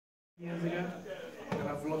Years ago, and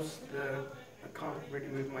I've lost. I can't really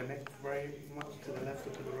move my neck very much to the left or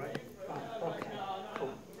to the right. Right, okay, cool.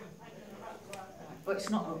 But it's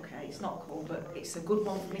not okay, it's not cool, but it's a good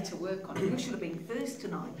one for me to work on. You should have been first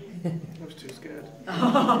tonight. I was too scared.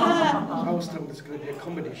 I was told it's going to be a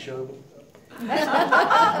comedy show.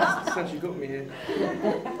 That's actually got me here.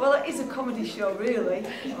 Well, it is a comedy show, really.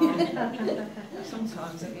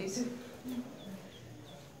 Sometimes it is.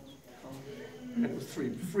 And it was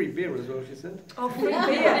free beer as well, she said. Oh, free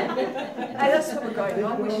beer! Hey, that's what we're going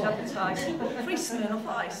on. We should advertise. Free Smirnoff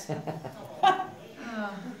Ice. Right,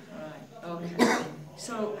 okay.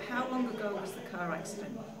 So, how long ago was the car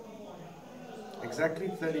accident? Exactly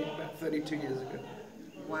about 32 years ago.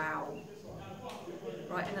 Wow.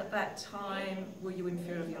 Right, and at that time, were you in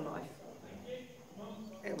fear of your life?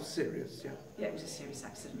 It was serious, yeah. Yeah, it was a serious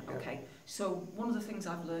accident. Yeah. Okay. So one of the things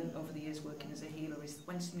I've learned over the years working as a healer is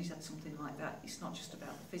when somebody's had something like that, it's not just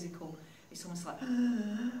about the physical. It's almost like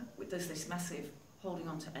there's this massive holding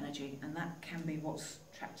on to energy, and that can be what's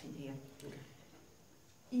trapped in here. Okay.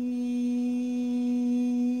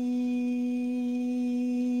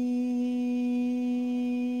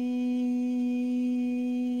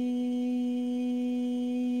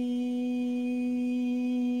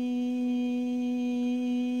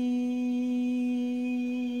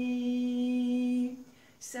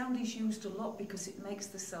 Sound is used a lot because it makes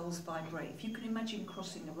the cells vibrate. If you can imagine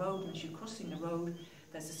crossing the road, and as you're crossing the road,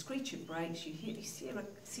 there's a screech of brakes, you see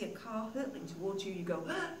a car hurtling towards you, you go,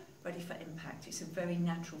 ready for impact. It's a very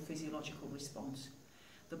natural physiological response.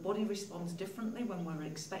 The body responds differently when we're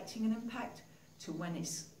expecting an impact to when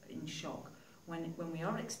it's in shock. When we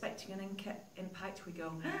are expecting an impact, we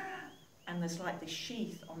go, and there's like this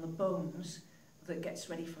sheath on the bones that gets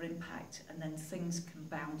ready for impact, and then things can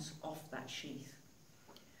bounce off that sheath.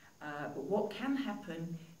 But what can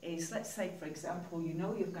happen is, let's say, for example, you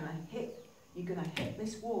know you're going to hit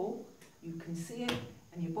this wall, you can see it,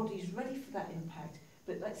 and your body's ready for that impact.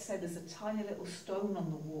 But let's say there's a tiny little stone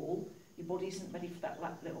on the wall, your body isn't ready for that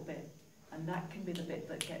little bit, and that can be the bit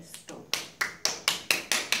that gets stuck.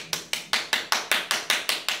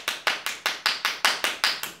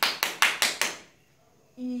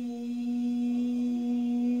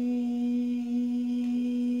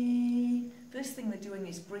 First thing they're doing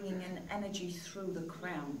is bringing in energy through the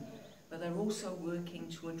crown, but they're also working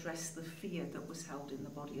to address the fear that was held in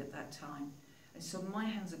the body at that time. And so my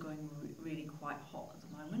hands are going really quite hot at the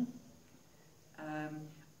moment.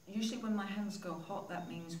 Usually when my hands go hot, that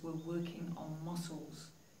means we're working on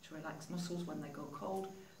muscles, to relax muscles. When they go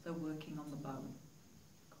cold, they're working on the bone.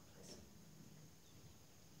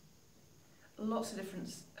 Lots of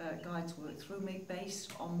different guides work through me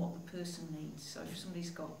based on what the person needs. So if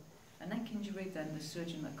somebody's got a neck injury, then the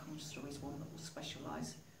surgeon that comes through is one that will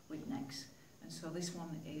specialise with necks. And so this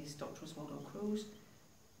one is Dr. Oswaldo Cruz,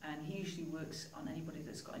 and he usually works on anybody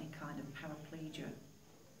that's got any kind of paraplegia.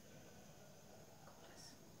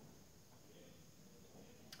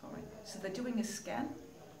 All right, so they're doing a scan.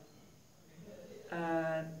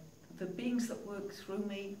 The beings that work through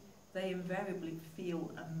me, they invariably feel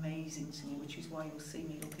amazing to me, which is why you'll see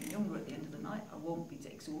me looking younger at the end of the night. I won't be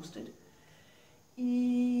exhausted.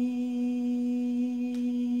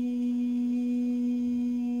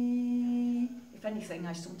 If anything,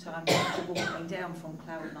 I sometimes have trouble coming down from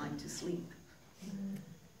cloud 9 to sleep.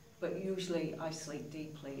 But usually I sleep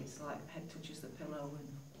deeply. It's like head touches the pillow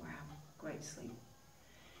and wow, great sleep.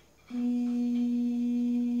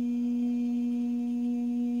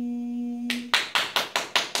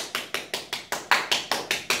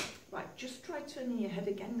 Right, just try turning your head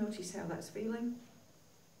again. Notice how that's feeling.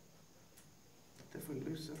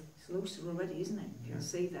 Definitely looser. It's looser already, isn't it? You Yeah. can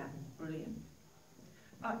see that. Brilliant.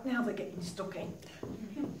 Right, now they're getting stuck in.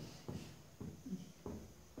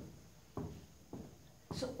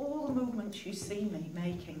 So all the movements you see me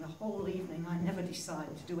making the whole evening, I never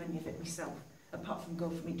decide to do any of it myself, apart from go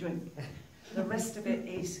for me drink. The rest of it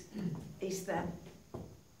is there.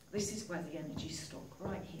 This is where the energy's stuck,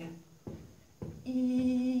 right here.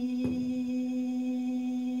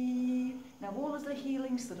 Now all of the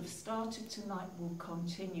healings that have started tonight will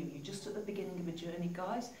continue. You're just at the beginning of a journey,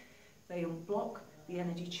 guys. They unblock the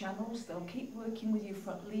energy channels. They'll keep working with you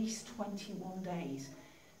for at least 21 days.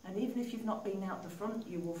 And even if you've not been out the front,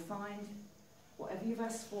 you will find whatever you've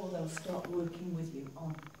asked for, they'll start working with you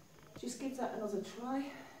on. Just give that another try.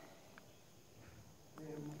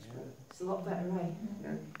 Yeah, much better. It's a lot better, eh?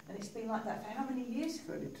 Yeah. And it's been like that for how many years?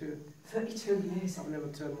 32. 32 years. I've never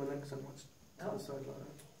turned my neck so much to the side like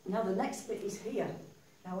that. Now the next bit is here.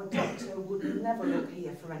 Now a doctor would never look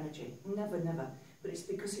here for energy. Never, never. But it's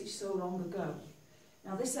because it's so long ago.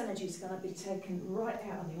 Now this energy is going to be taken right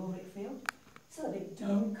out of the auric field so that it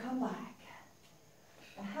don't come back.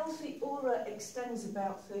 A healthy aura extends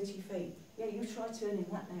about 30 feet. Yeah, you try turning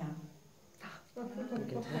that now.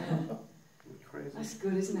 Crazy. That's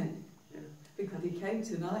good, isn't it? Yeah. Because he came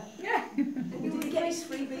tonight. Yeah. And you didn't get his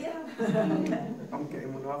free beer. I'm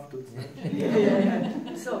getting one afterwards.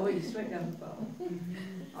 Yeah. So we straight down the bar.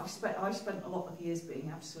 I've spent a lot of years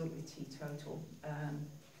being absolutely teetotal,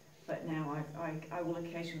 but now I will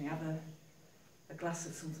occasionally have a glass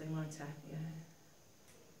of something, won't I? Yeah.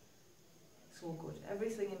 It's all good.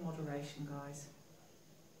 Everything in moderation, guys.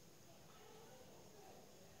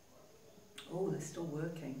 Oh, they're still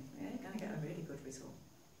working. Yeah, you're going to get a really good result.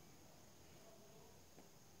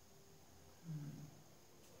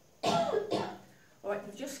 Alright,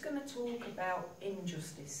 we're just going to talk about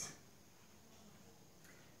injustice.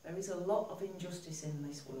 There is a lot of injustice in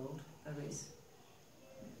this world, there is.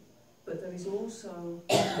 But there is also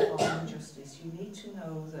divine justice. You need to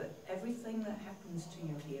know that everything that happens to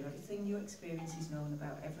you here, everything you experience is known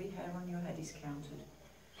about, every hair on your head is counted.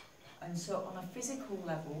 And so on a physical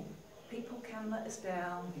level, people can let us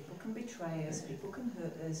down, people can betray us, people can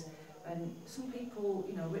hurt us, and some people,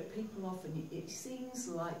 you know, rip people off, and it seems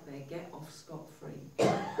like they get off scot-free.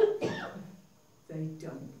 They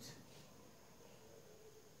don't.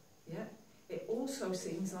 Yeah? It also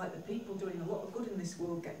seems like the people doing a lot of good in this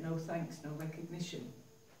world get no thanks, no recognition.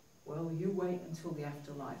 Well, you wait until the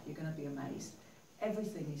afterlife, you're going to be amazed.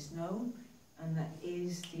 Everything is known, and there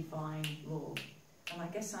is divine law. And I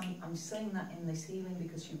guess I'm saying that in this healing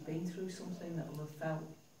because you've been through something that will have felt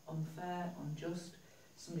unfair, unjust.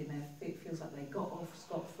 Somebody may have feels like they got off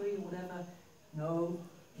scot-free or whatever. No,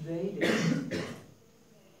 they didn't.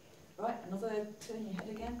 Right, another turn your head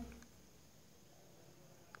again.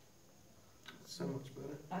 So much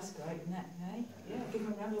better. That's great, isn't it? Hey? Yeah, give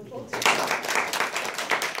them a round of applause.